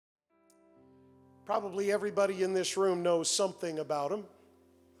Probably everybody in this room knows something about him,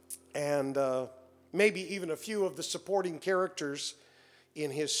 and maybe even a few of the supporting characters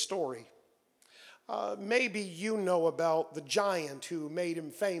in his story. Maybe you know about the giant who made him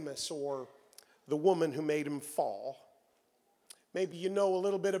famous, or the woman who made him fall. Maybe you know a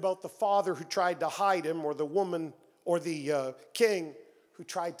little bit about the father who tried to hide him, or the woman or the king who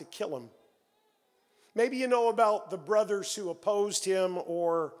tried to kill him. Maybe you know about the brothers who opposed him,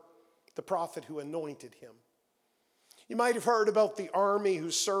 or the prophet who anointed him. You might have heard about the army who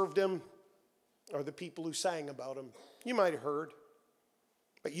served him, or the people who sang about him. You might have heard.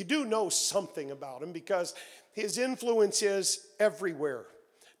 But you do know something about him, because his influence is everywhere.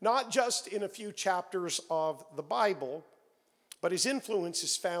 Not just in a few chapters of the Bible, but his influence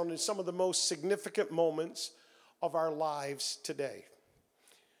is found in some of the most significant moments of our lives today.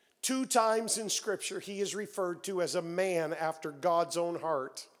 2 times in Scripture, he is referred to as a man after God's own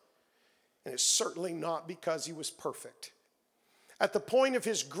heart. And it's certainly not because he was perfect. At the point of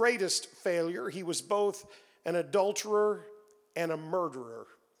his greatest failure, he was both an adulterer and a murderer.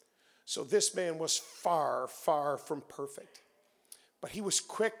 So this man was far, far from perfect. But he was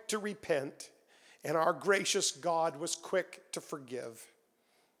quick to repent, and our gracious God was quick to forgive.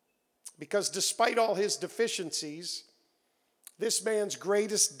 Because despite all his deficiencies, this man's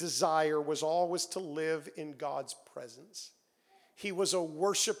greatest desire was always to live in God's presence. He was a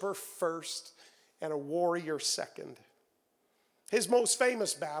worshiper first and a warrior second. His most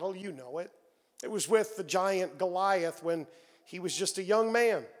famous battle, you know it. It was with the giant Goliath when he was just a young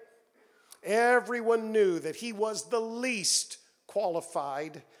man. Everyone knew that he was the least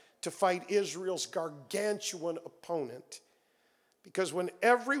qualified to fight Israel's gargantuan opponent, because when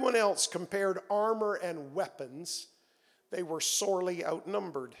everyone else compared armor and weapons, they were sorely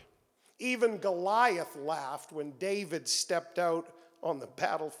outnumbered. Even Goliath laughed when David stepped out on the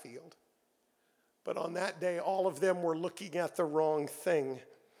battlefield. But on that day, all of them were looking at the wrong thing.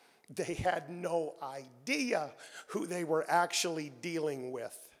 They had no idea who they were actually dealing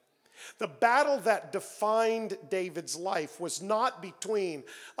with. The battle that defined David's life was not between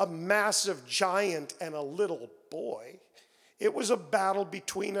a massive giant and a little boy. It was a battle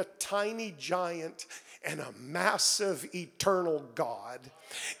between a tiny giant and a massive eternal God.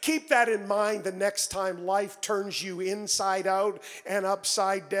 Keep that in mind the next time life turns you inside out and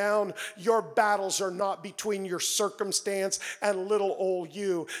upside down. Your battles are not between your circumstance and little old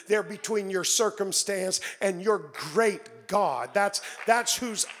you. They're between your circumstance and your great God. That's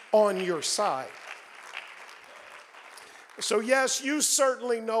who's on your side. So yes, you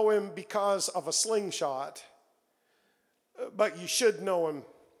certainly know him because of a slingshot, but you should know him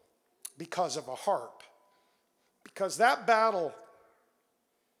because of a harp. Because that battle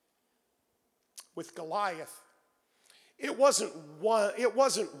with Goliath, it wasn't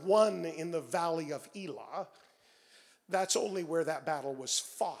won in the valley of Elah. That's only where that battle was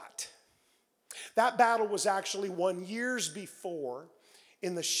fought. That battle was actually won years before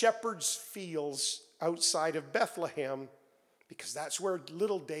in the shepherd's fields outside of Bethlehem, because that's where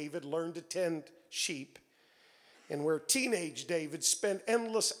little David learned to tend sheep, and where teenage David spent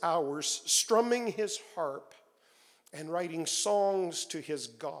endless hours strumming his harp and writing songs to his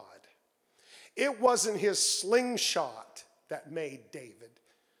God. It wasn't his slingshot that made David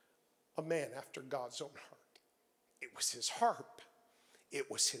a man after God's own heart. It was his harp. It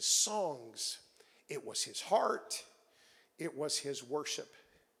was his songs. It was his heart. It was his worship.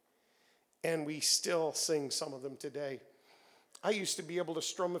 And we still sing some of them today. I used to be able to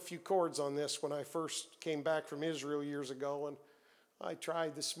strum a few chords on this when I first came back from Israel years ago, and I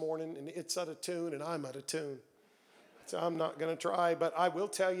tried this morning, and it's out of tune, and I'm out of tune. So I'm not going to try, but I will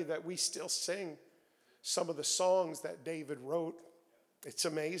tell you that we still sing some of the songs that David wrote. It's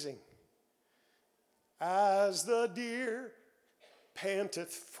amazing. As the deer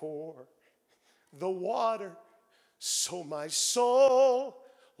panteth for the water, so my soul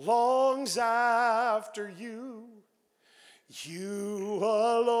longs after you. You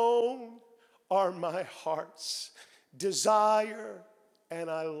alone are my heart's desire, and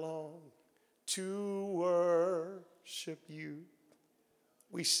I long to worship you.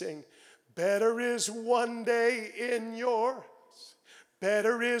 We sing, better is one day in your house,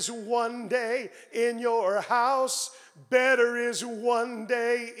 better is one day in your house, better is one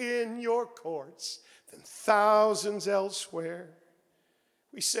day in your courts than thousands elsewhere.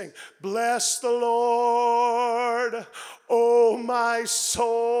 We sing, bless the Lord, O my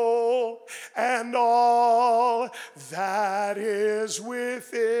soul, and all that is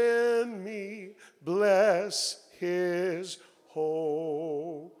within me. Bless his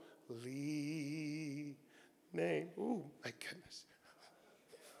holy name. Ooh, my goodness.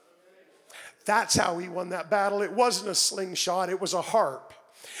 That's how he won that battle. It wasn't a slingshot, it was a harp.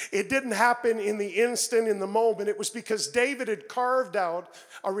 It didn't happen in the instant, in the moment. It was because David had carved out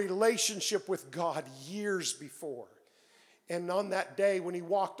a relationship with God years before. And on that day when he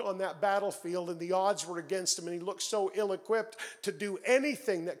walked on that battlefield and the odds were against him and he looked so ill-equipped to do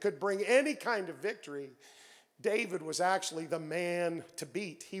anything that could bring any kind of victory, David was actually the man to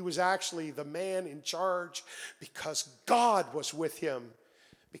beat. He was actually the man in charge because God was with him,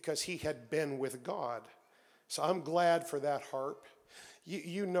 because he had been with God. So I'm glad for that harp.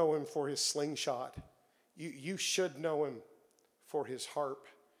 You know him for his slingshot. You should know him for his harp.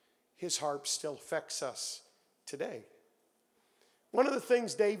 His harp still affects us today. One of the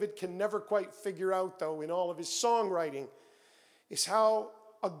things David can never quite figure out, though, in all of his songwriting is how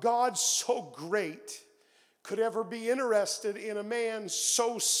a God so great could ever be interested in a man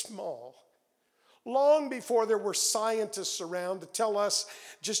so small. Long before there were scientists around to tell us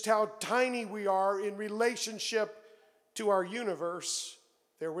just how tiny we are in relationship to our universe,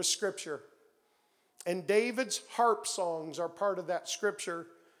 there was Scripture. And David's harp songs are part of that Scripture,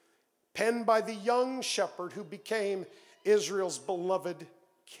 penned by the young shepherd who became Israel's beloved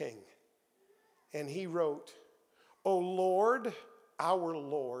king. And he wrote, "O Lord, our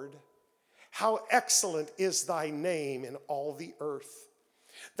Lord, how excellent is thy name in all the earth.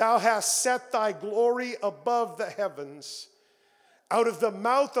 Thou hast set thy glory above the heavens. Out of the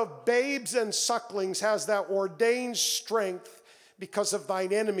mouth of babes and sucklings hast thou ordained strength because of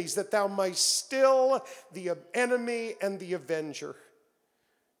thine enemies, that thou mightst still the enemy and the avenger."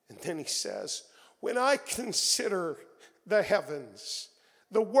 And then he says, "When I consider the heavens,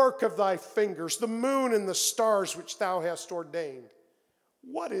 the work of thy fingers, the moon and the stars which thou hast ordained,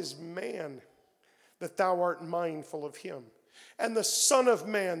 what is man that thou art mindful of him? And the Son of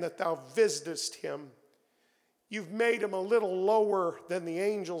Man that thou visitest him? You've made him a little lower than the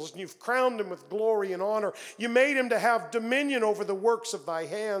angels, and you've crowned him with glory and honor. You made him to have dominion over the works of thy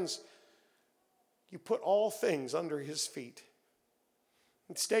hands. You put all things under his feet."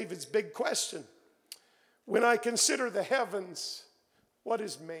 It's David's big question. When I consider the heavens, what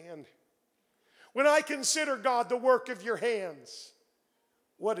is man? When I consider, God, the work of your hands,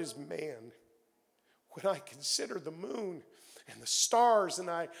 what is man? When I consider the moon and the stars, and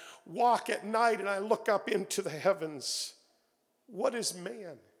I walk at night and I look up into the heavens, what is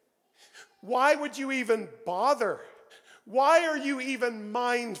man? Why would you even bother? Why are you even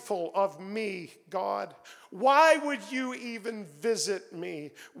mindful of me, God? Why would you even visit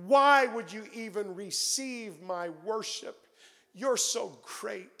me? Why would you even receive my worship? You're so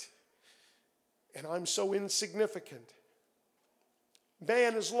great, and I'm so insignificant.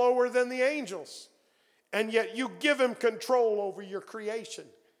 Man is lower than the angels, and yet you give him control over your creation.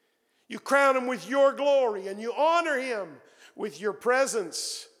 You crown him with your glory, and you honor him with your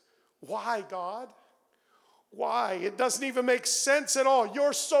presence. Why, God? Why? It doesn't even make sense at all.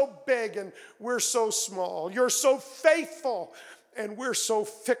 You're so big and we're so small. You're so faithful and we're so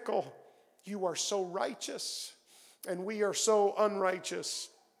fickle. You are so righteous and we are so unrighteous.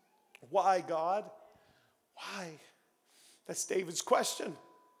 Why, God? Why? That's David's question.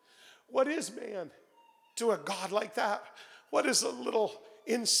 What is man to a God like that? What is a little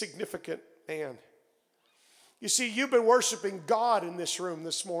insignificant man? You see, you've been worshiping God in this room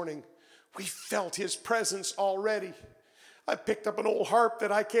this morning. We felt his presence already. I picked up an old harp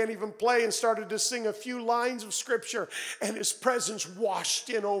that I can't even play and started to sing a few lines of scripture, and his presence washed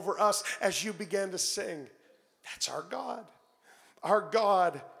in over us as you began to sing. That's our God. Our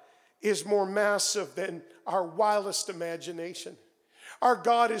God is more massive than our wildest imagination. Our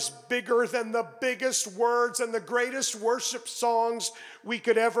God is bigger than the biggest words and the greatest worship songs we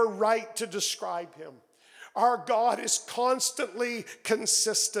could ever write to describe him. Our God is constantly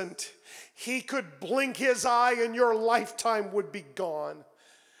consistent. He could blink his eye and your lifetime would be gone.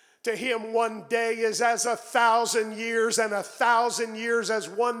 To him, one day is as 1,000 years, and 1,000 years as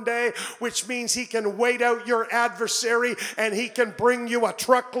one day, which means he can wait out your adversary and he can bring you a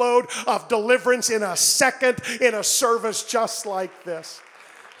truckload of deliverance in a second in a service just like this.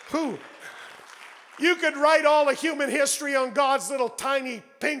 Who? You could write all of human history on God's little tiny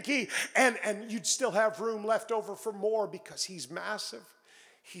pinky, and you'd still have room left over for more because he's massive.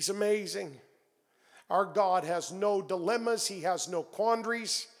 He's amazing. Our God has no dilemmas. He has no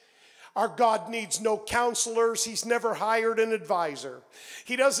quandaries. Our God needs no counselors. He's never hired an advisor.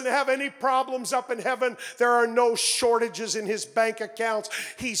 He doesn't have any problems up in heaven. There are no shortages in his bank accounts.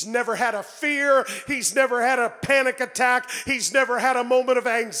 He's never had a fear. He's never had a panic attack. He's never had a moment of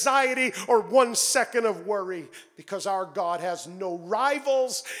anxiety or 1 second of worry, because our God has no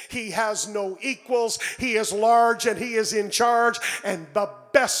rivals. He has no equals. He is large and he is in charge. And the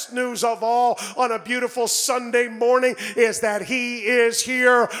best news of all on a beautiful Sunday morning is that He is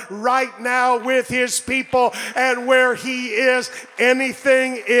here right now with His people, and where He is,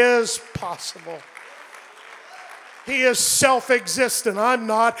 anything is possible. He is self-existent. I'm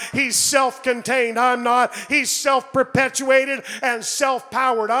not. He's self-contained. I'm not. He's self-perpetuated and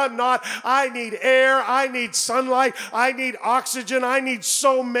self-powered. I'm not. I need air. I need sunlight. I need oxygen. I need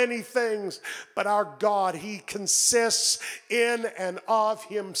so many things. But our God, He consists in and of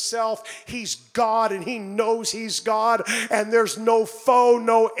Himself. He's God, and He knows He's God. And there's no foe,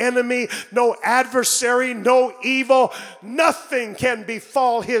 no enemy, no adversary, no evil. Nothing can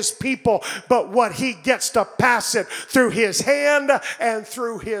befall His people but what He gets to pass it through His hand and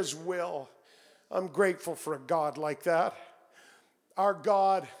through His will. I'm grateful for a God like that. Our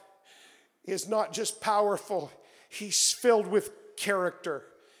God is not just powerful, He's filled with character.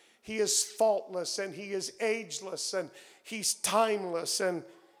 He is faultless, and He is ageless, and He's timeless, and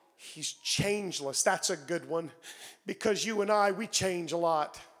He's changeless. That's a good one, because you and I, we change a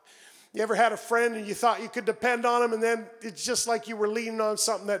lot. You ever had a friend and you thought you could depend on him, and then it's just like you were leaning on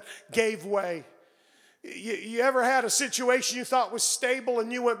something that gave way? You ever had a situation you thought was stable,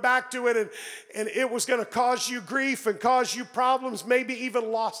 and you went back to it, and it was going to cause you grief and cause you problems, maybe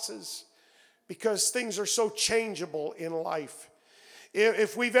even losses, because things are so changeable in life.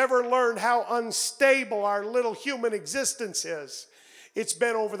 If we've ever learned how unstable our little human existence is, it's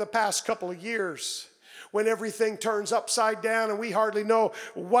been over the past couple of years, when everything turns upside down and we hardly know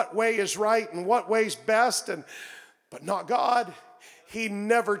what way is right and what way's best. But not God. He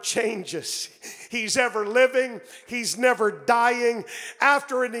never changes. He's ever living. He's never dying.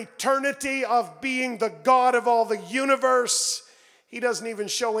 After an eternity of being the God of all the universe, He doesn't even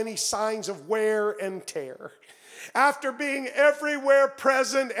show any signs of wear and tear. After being everywhere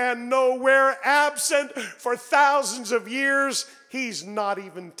present and nowhere absent for thousands of years, He's not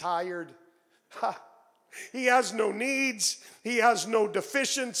even tired. He has no needs. He has no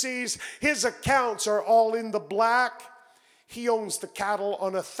deficiencies. His accounts are all in the black. He owns the cattle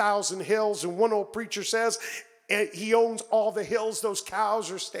on 1,000 hills. And one old preacher says, He owns all the hills those cows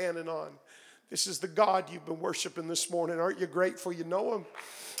are standing on. This is the God you've been worshiping this morning. Aren't you grateful you know Him?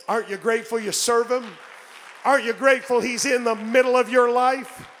 Aren't you grateful you serve Him? Aren't you grateful He's in the middle of your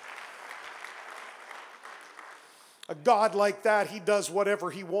life? A God like that, He does whatever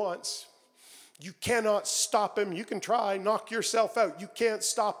He wants. You cannot stop Him. You can try, knock yourself out. You can't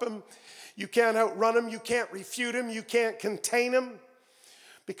stop Him. You can't outrun Him. You can't refute Him. You can't contain Him,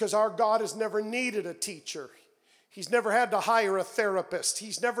 because our God has never needed a teacher. He's never had to hire a therapist.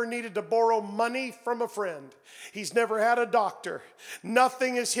 He's never needed to borrow money from a friend. He's never had a doctor.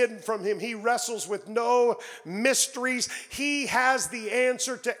 Nothing is hidden from Him. He wrestles with no mysteries. He has the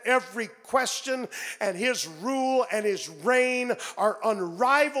answer to every question, and His rule and His reign are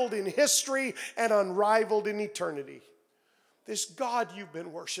unrivaled in history and unrivaled in eternity. This God you've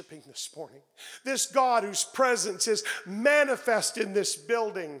been worshiping this morning, this God whose presence is manifest in this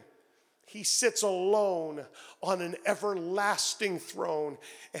building, He sits alone on an everlasting throne,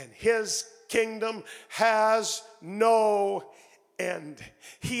 and His kingdom has no end.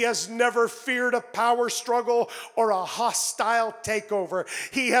 He has never feared a power struggle or a hostile takeover.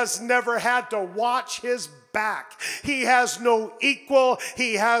 He has never had to watch His back. He has no equal.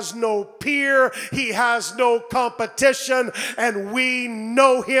 He has no peer. He has no competition. And we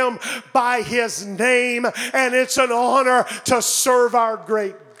know Him by His name. And it's an honor to serve our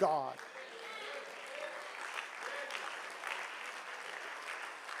great God.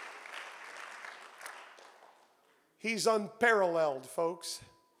 He's unparalleled, folks.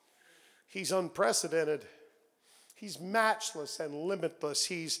 He's unprecedented. He's matchless and limitless.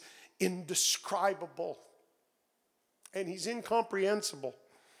 He's indescribable. And He's incomprehensible.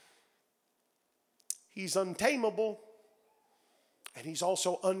 He's untamable. And He's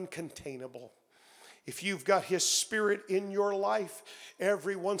also uncontainable. If you've got His Spirit in your life,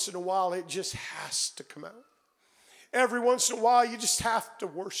 every once in a while it just has to come out. Every once in a while you just have to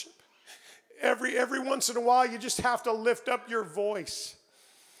worship. Every once in a while, you just have to lift up your voice.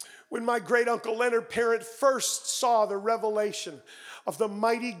 When my great uncle Leonard Parent first saw the revelation of the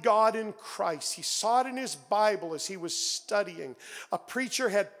mighty God in Christ, he saw it in his Bible as he was studying. A preacher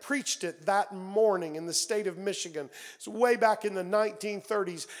had preached it that morning in the state of Michigan. It's way back in the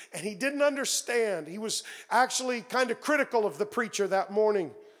 1930s, and he didn't understand. He was actually kind of critical of the preacher that morning.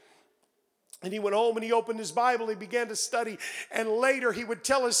 And he went home and he opened his Bible, he began to study, and later he would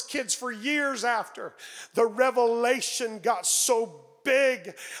tell his kids for years after, the revelation got so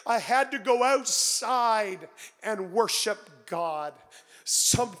big, I had to go outside and worship God.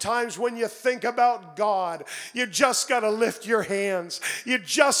 Sometimes when you think about God, you just got to lift your hands. You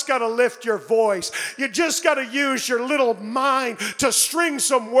just got to lift your voice. You just got to use your little mind to string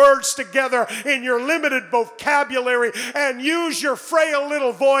some words together in your limited vocabulary and use your frail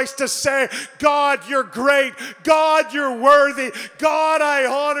little voice to say, God, you're great. God, you're worthy. God, I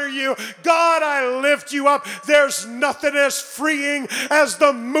honor you. God, I lift you up. There's nothing as freeing as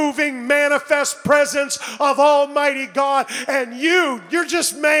the moving, manifest presence of Almighty God. And you're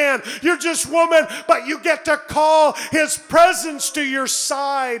just man, you're just woman, but you get to call His presence to your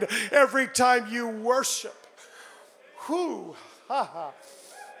side every time you worship. Whew.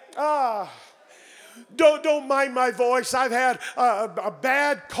 Don't mind my voice. I've had a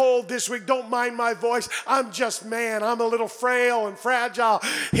bad cold this week. Don't mind my voice. I'm just man. I'm a little frail and fragile.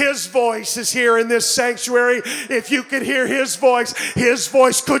 His voice is here in this sanctuary. If you could hear His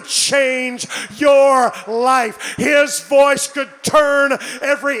voice could change your life. His voice could turn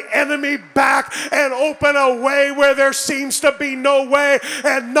every enemy back and open a way where there seems to be no way,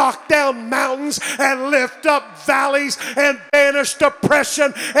 and knock down mountains and lift up valleys and banish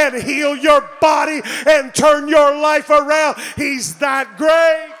depression and heal your body and turn your life around. He's that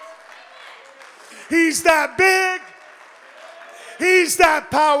great. He's that big. He's that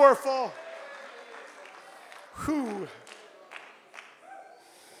powerful. Whew.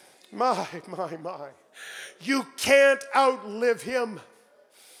 My. You can't outlive Him,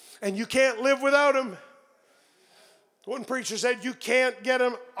 and you can't live without Him. One preacher said you can't get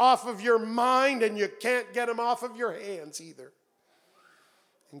Him off of your mind, and you can't get Him off of your hands either.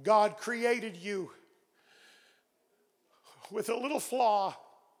 And God created you with a little flaw.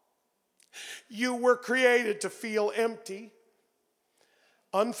 You were created to feel empty,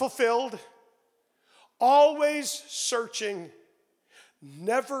 unfulfilled, always searching,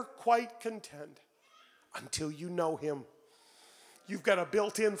 never quite content until you know Him. You've got a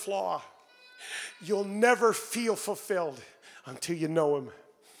built-in flaw. You'll never feel fulfilled until you know Him.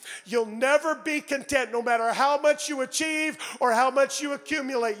 You'll never be content, no matter how much you achieve or how much you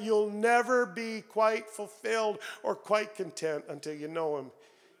accumulate. You'll never be quite fulfilled or quite content until you know Him.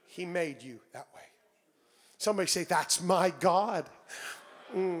 He made you that way. Somebody say, that's my God.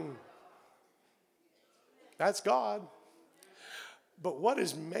 That's God. But what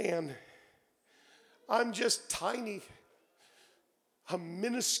is man? I'm just tiny. I'm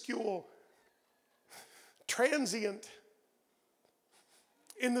minuscule, transient.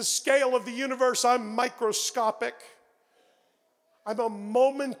 In the scale of the universe, I'm microscopic. I'm a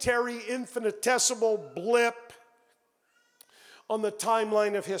momentary, infinitesimal blip on the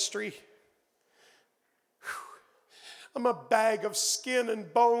timeline of history. I'm a bag of skin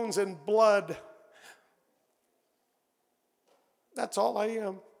and bones and blood. That's all I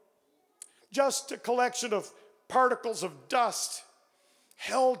am. Just a collection of particles of dust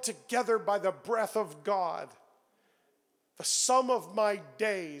held together by the breath of God. The sum of my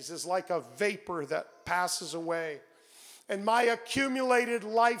days is like a vapor that passes away. And my accumulated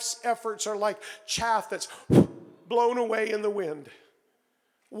life's efforts are like chaff that's blown away in the wind.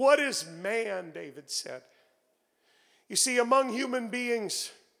 What is man, David said? You see, among human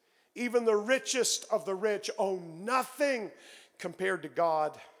beings, even the richest of the rich own nothing compared to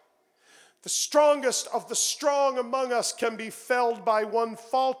God. The strongest of the strong among us can be felled by one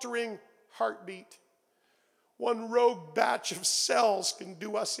faltering heartbeat. One rogue batch of cells can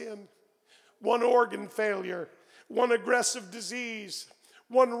do us in. One organ failure, one aggressive disease,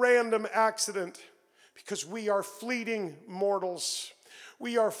 one random accident, because we are fleeting mortals.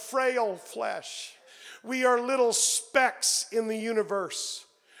 We are frail flesh. We are little specks in the universe.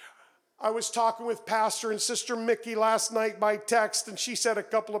 I was talking with Pastor and Sister Mickey last night by text, and she said a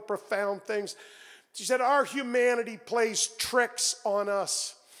couple of profound things. She said, our humanity plays tricks on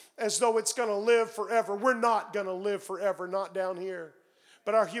us as though it's going to live forever. We're not going to live forever, not down here.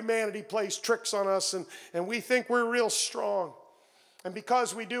 But our humanity plays tricks on us, and we think we're real strong. And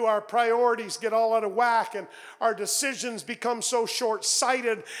because we do, our priorities get all out of whack, and our decisions become so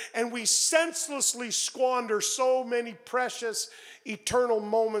short-sighted, and we senselessly squander so many precious, eternal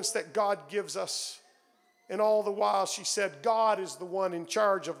moments that God gives us. And all the while, she said, God is the one in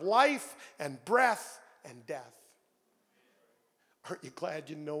charge of life and breath and death. Aren't you glad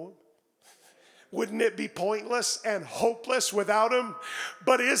you know Him? Wouldn't it be pointless and hopeless without Him?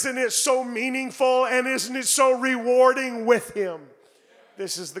 But isn't it so meaningful, and isn't it so rewarding with Him?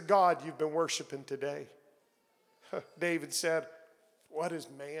 This is the God you've been worshiping today. David said, what is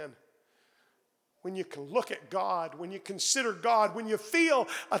man? When you can look at God, when you consider God, when you feel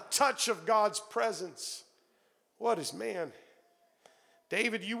a touch of God's presence, what is man?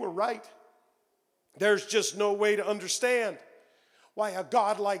 David, you were right. There's just no way to understand why a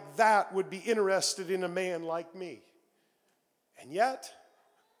God like that would be interested in a man like me. And yet,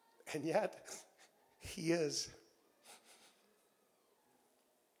 he is.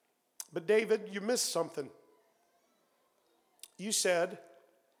 But David, you missed something. You said,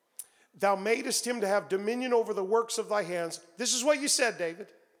 thou madest him to have dominion over the works of thy hands. This is what you said, David.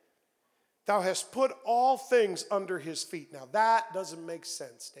 Thou hast put all things under his feet. Now that doesn't make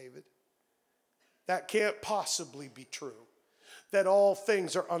sense, David. That can't possibly be true, that all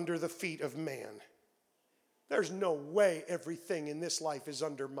things are under the feet of man. There's no way everything in this life is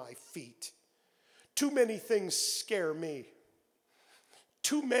under my feet. Too many things scare me.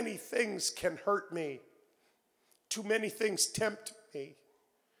 Too many things can hurt me. Too many things tempt me.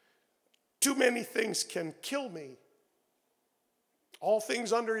 Too many things can kill me. All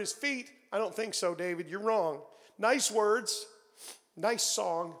things under his feet? I don't think so, David. You're wrong. Nice words, nice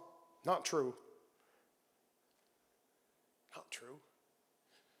song, not true. Not true.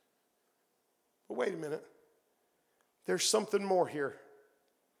 But wait a minute. There's something more here.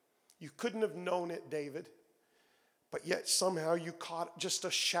 You couldn't have known it, David, but yet somehow you caught just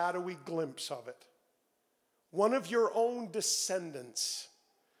a shadowy glimpse of it. One of your own descendants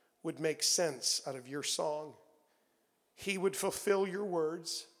would make sense out of your song. He would fulfill your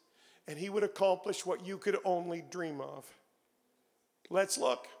words, and he would accomplish what you could only dream of. Let's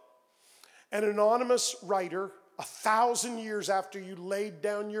look. An anonymous writer, 1,000 years after you laid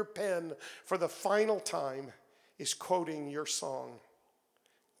down your pen for the final time, is quoting your song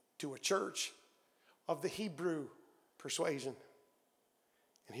to a church of the Hebrew persuasion.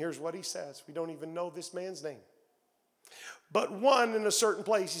 And here's what he says. We don't even know this man's name. But one in a certain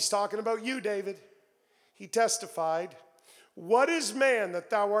place, he's talking about you, David. He testified, what is man that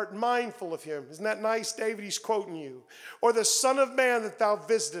thou art mindful of him? Isn't that nice, David? He's quoting you. Or the son of man that thou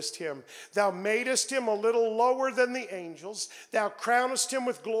visitest him. Thou madest him a little lower than the angels. Thou crownest him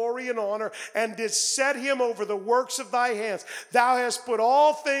with glory and honor, and didst set him over the works of thy hands. Thou hast put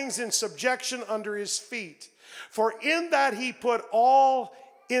all things in subjection under his feet. For in that he put all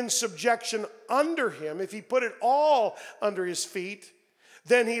in subjection under him, if he put it all under his feet,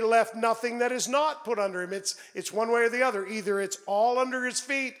 then he left nothing that is not put under him. It's one way or the other. Either it's all under his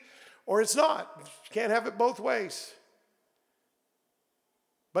feet or it's not. You can't have it both ways.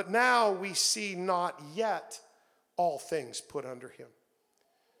 But now we see not yet all things put under him.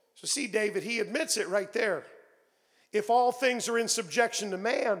 So see, David, he admits it right there. If all things are in subjection to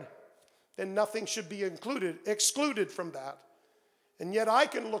man, then nothing should be excluded from that. And yet I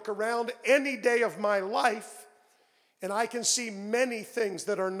can look around any day of my life and I can see many things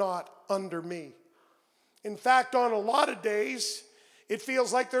that are not under me. In fact, on a lot of days, it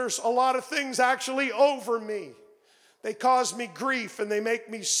feels like there's a lot of things actually over me. They cause me grief and they make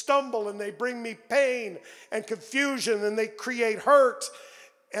me stumble and they bring me pain and confusion and they create hurt.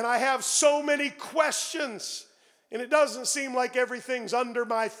 And I have so many questions. And it doesn't seem like everything's under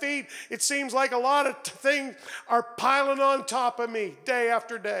my feet. It seems like a lot of things are piling on top of me day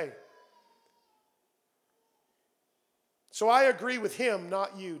after day. So I agree with him,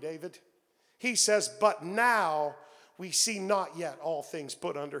 not you, David. He says, but now we see not yet all things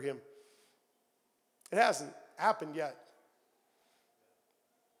put under him. It hasn't happened yet.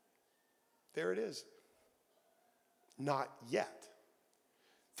 There it is. Not yet.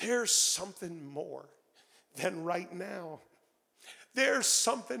 There's something more than right now. There's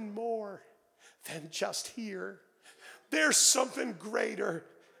something more than just here. There's something greater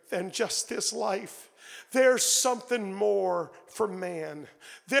than just this life. There's something more for man.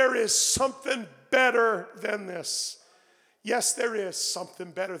 There is something better than this. Yes, there is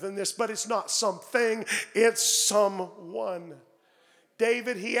something better than this, but it's not something, it's someone.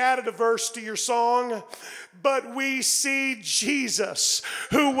 David, he added a verse to your song, but we see Jesus,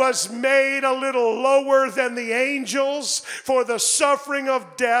 who was made a little lower than the angels for the suffering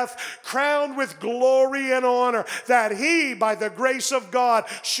of death, crowned with glory and honor, that he, by the grace of God,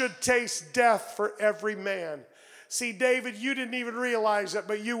 should taste death for every man. See, David, you didn't even realize it,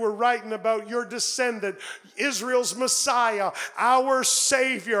 but you were writing about your descendant, Israel's Messiah, our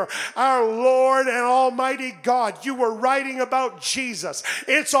Savior, our Lord and Almighty God. You were writing about Jesus.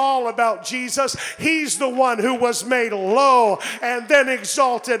 It's all about Jesus. He's the one who was made low and then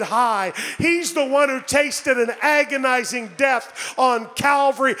exalted high. He's the one who tasted an agonizing death on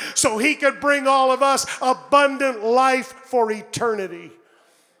Calvary so he could bring all of us abundant life for eternity.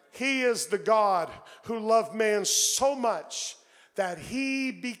 He is the God who loved man so much that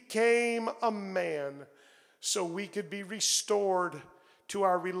he became a man so we could be restored to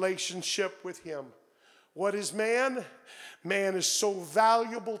our relationship with him. What is man? Man is so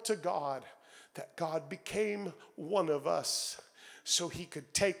valuable to God that God became one of us so he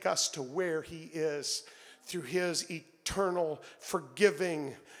could take us to where he is through his eternal,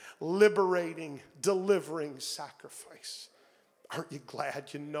 forgiving, liberating, delivering sacrifice. Aren't you glad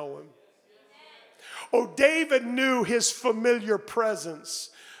you know him? Oh, David knew his familiar presence,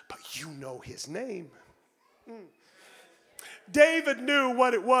 but you know his name. David knew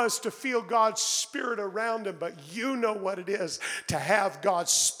what it was to feel God's Spirit around him, but you know what it is to have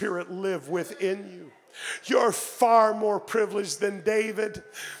God's Spirit live within you. You're far more privileged than David.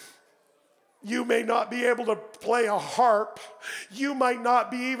 You may not be able to play a harp. You might not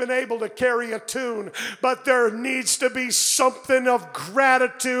be even able to carry a tune, but there needs to be something of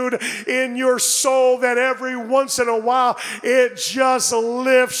gratitude in your soul that every once in a while it just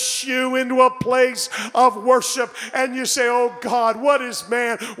lifts you into a place of worship, and you say, oh God, what is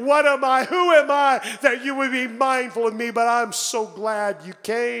man? What am I? Who am I that you would be mindful of me? But I'm so glad you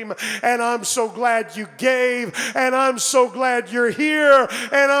came, and I'm so glad you gave, and I'm so glad you're here,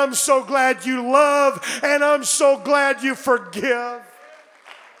 and I'm so glad you love, and I'm so glad you forgive.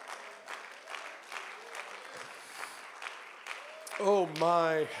 Oh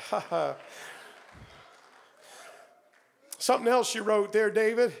my. Something else you wrote there,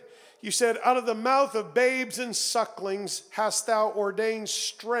 David. You said, out of the mouth of babes and sucklings hast thou ordained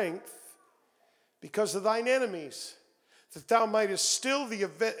strength because of thine enemies, that thou mightest still the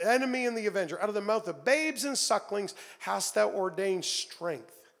enemy and the avenger. Out of the mouth of babes and sucklings hast thou ordained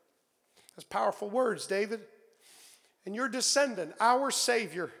strength. That's powerful words, David. And your descendant, our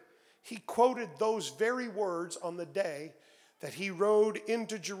Savior, he quoted those very words on the day that he rode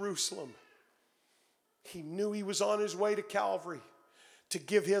into Jerusalem. He knew he was on his way to Calvary to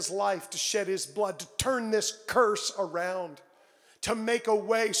give his life, to shed his blood, to turn this curse around, to make a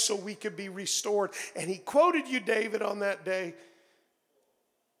way so we could be restored. And he quoted you, David, on that day.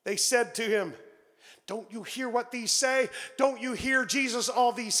 They said to him, don't you hear what these say? Don't you hear Jesus,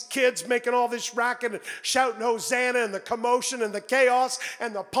 all these kids making all this racket and shouting Hosanna and the commotion and the chaos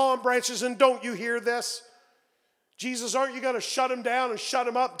and the palm branches, and don't you hear this? Jesus, aren't you going to shut them down and shut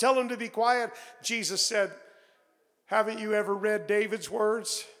them up, tell them to be quiet? Jesus said, haven't you ever read David's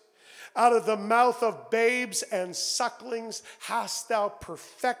words? Out of the mouth of babes and sucklings hast thou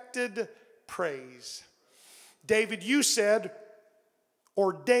perfected praise. David, you said,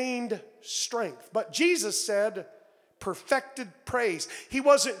 ordained strength. But Jesus said, perfected praise. He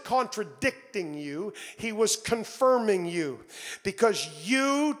wasn't contradicting you. He was confirming you, because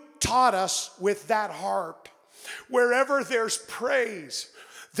you taught us with that harp. Wherever there's praise,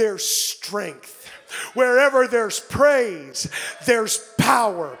 there's strength. Wherever there's praise, there's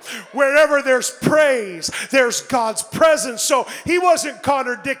power. Wherever there's praise, there's God's presence. So he wasn't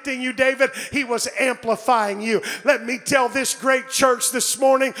contradicting you, David. He was amplifying you. Let me tell this great church this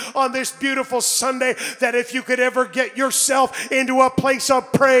morning on this beautiful Sunday that if you could ever get yourself into a place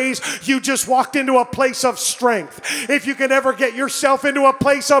of praise, you just walked into a place of strength. If you can ever get yourself into a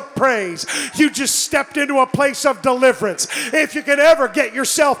place of praise, you just stepped into a place of deliverance. If you can ever get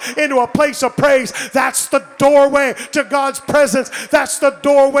yourself into a place of praise, that's the doorway to God's presence. That's the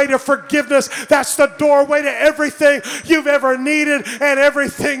doorway to forgiveness. That's the doorway to everything you've ever needed and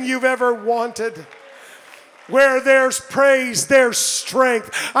everything you've ever wanted. Where there's praise, there's strength.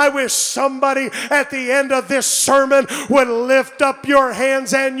 I wish somebody at the end of this sermon would lift up your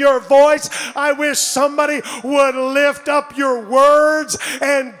hands and your voice. I wish somebody would lift up your words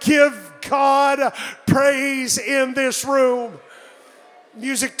and give God praise in this room.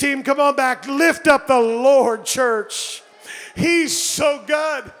 Music team, come on back. Lift up the Lord, church. He's so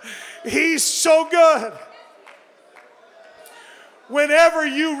good. He's so good. Whenever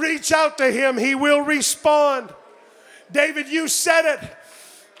you reach out to him, he will respond. David, you said it.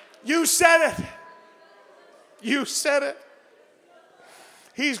 You said it. You said it.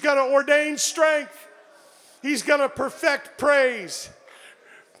 He's going to ordain strength. He's going to perfect praise.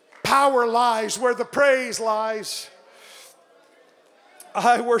 Power lies where the praise lies.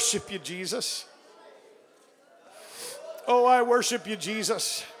 I worship you, Jesus. Oh, I worship you,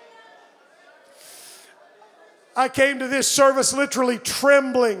 Jesus. I came to this service literally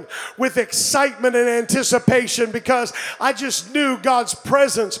trembling with excitement and anticipation, because I just knew God's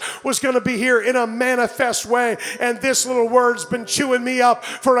presence was going to be here in a manifest way. And this little word's been chewing me up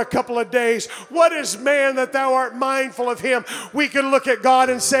for a couple of days. What is man that thou art mindful of him? We can look at God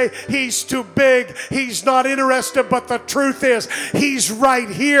and say, he's too big. He's not interested. But the truth is, he's right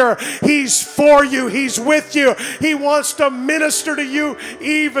here. He's for you. He's with you. He wants to minister to you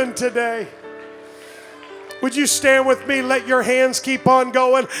even today. Would you stand with me? Let your hands keep on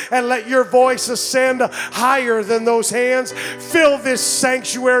going and let your voice ascend higher than those hands. Fill this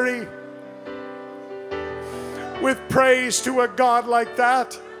sanctuary. with praise to a God like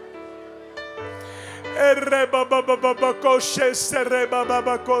that.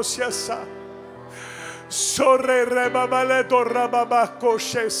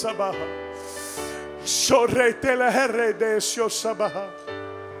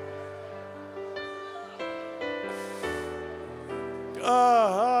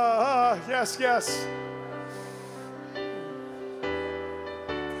 Yes, yes.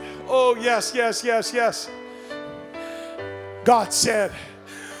 Oh, yes, yes, yes, yes. God said,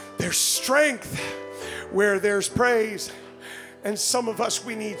 there's strength where there's praise. And some of us,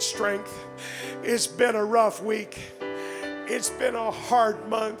 we need strength. It's been a rough week. It's been a hard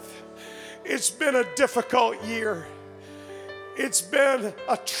month. It's been a difficult year. It's been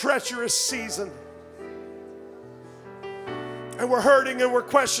a treacherous season. And we're hurting and we're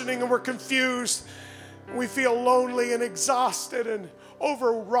questioning and we're confused. We feel lonely and exhausted and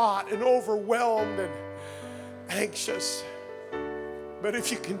overwrought and overwhelmed and anxious. But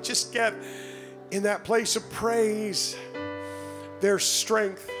if you can just get in that place of praise, there's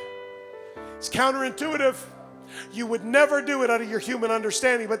strength. It's counterintuitive. You would never do it out of your human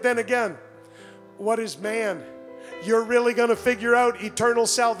understanding. But then again, what is man? You're really going to figure out eternal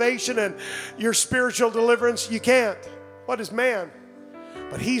salvation and your spiritual deliverance? You can't. What is man?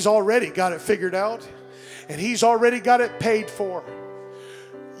 But he's already got it figured out. And he's already got it paid for.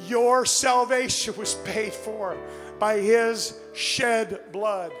 Your salvation was paid for by his shed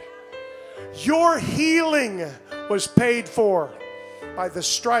blood. Your healing was paid for by the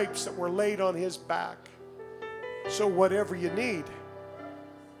stripes that were laid on his back. So whatever you need,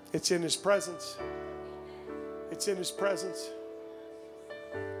 it's in his presence. It's in his presence.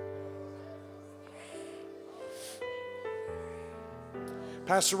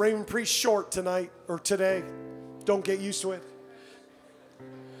 Pastor Raymond preached short tonight or today. Don't get used to it.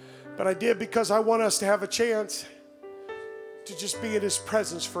 But I did because I want us to have a chance to just be in his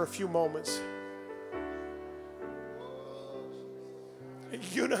presence for a few moments.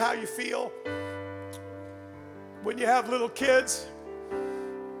 You know how you feel when you have little kids,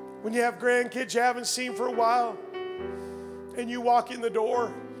 when you have grandkids you haven't seen for a while, and you walk in the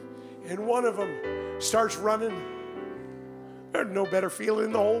door and one of them starts running. There's no better feeling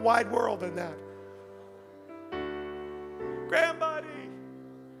in the whole wide world than that. Grandbuddy,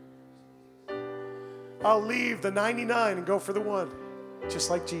 I'll leave the 99 and go for the one, just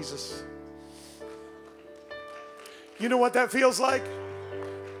like Jesus. You know what that feels like?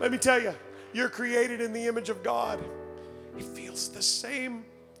 Let me tell you, you're created in the image of God. It feels the same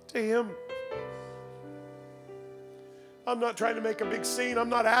to him. I'm not trying to make a big scene. I'm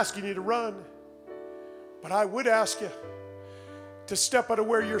not asking you to run. But I would ask you to step out of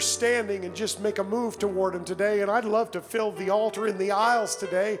where you're standing and just make a move toward him today. And I'd love to fill the altar in the aisles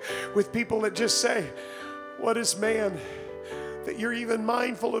today with people that just say, what is man that you're even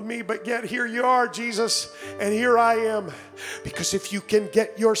mindful of me, but yet here you are, Jesus, and here I am. Because if you can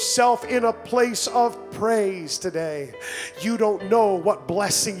get yourself in a place of praise today, you don't know what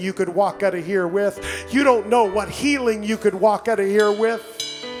blessing you could walk out of here with. You don't know what healing you could walk out of here with.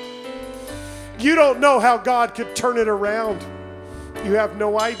 You don't know how God could turn it around. You have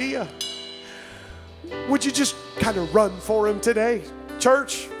no idea. Would you just kind of run for him today?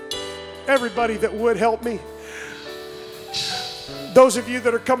 Church, everybody that would help me. Those of you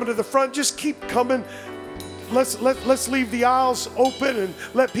that are coming to the front, just keep coming. Let's leave the aisles open and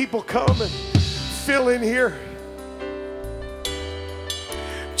let people come and fill in here.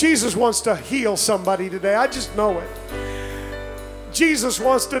 Jesus wants to heal somebody today. I just know it. Jesus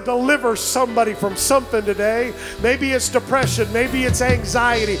wants to deliver somebody from something today. Maybe it's depression. Maybe it's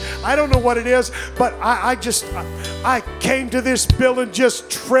anxiety. I don't know what it is, but I came to this building just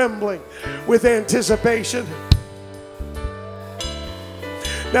trembling with anticipation.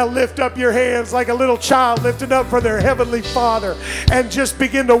 Now lift up your hands like a little child lifting up for their Heavenly Father and just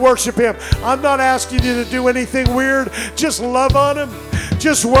begin to worship him. I'm not asking you to do anything weird. Just love on him.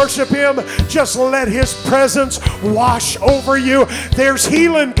 Just worship him. Just let his presence wash over you. There's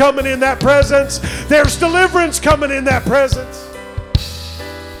healing coming in that presence. There's deliverance coming in that presence.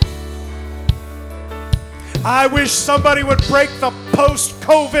 I wish somebody would break the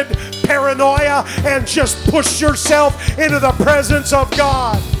post-COVID paranoia and just push yourself into the presence of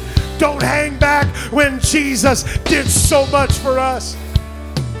God. Don't hang back when Jesus did so much for us.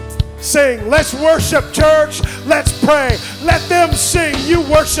 Sing, let's worship, church. Let's pray. Let them sing. You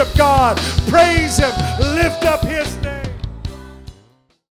worship God. Praise him. Lift up his name.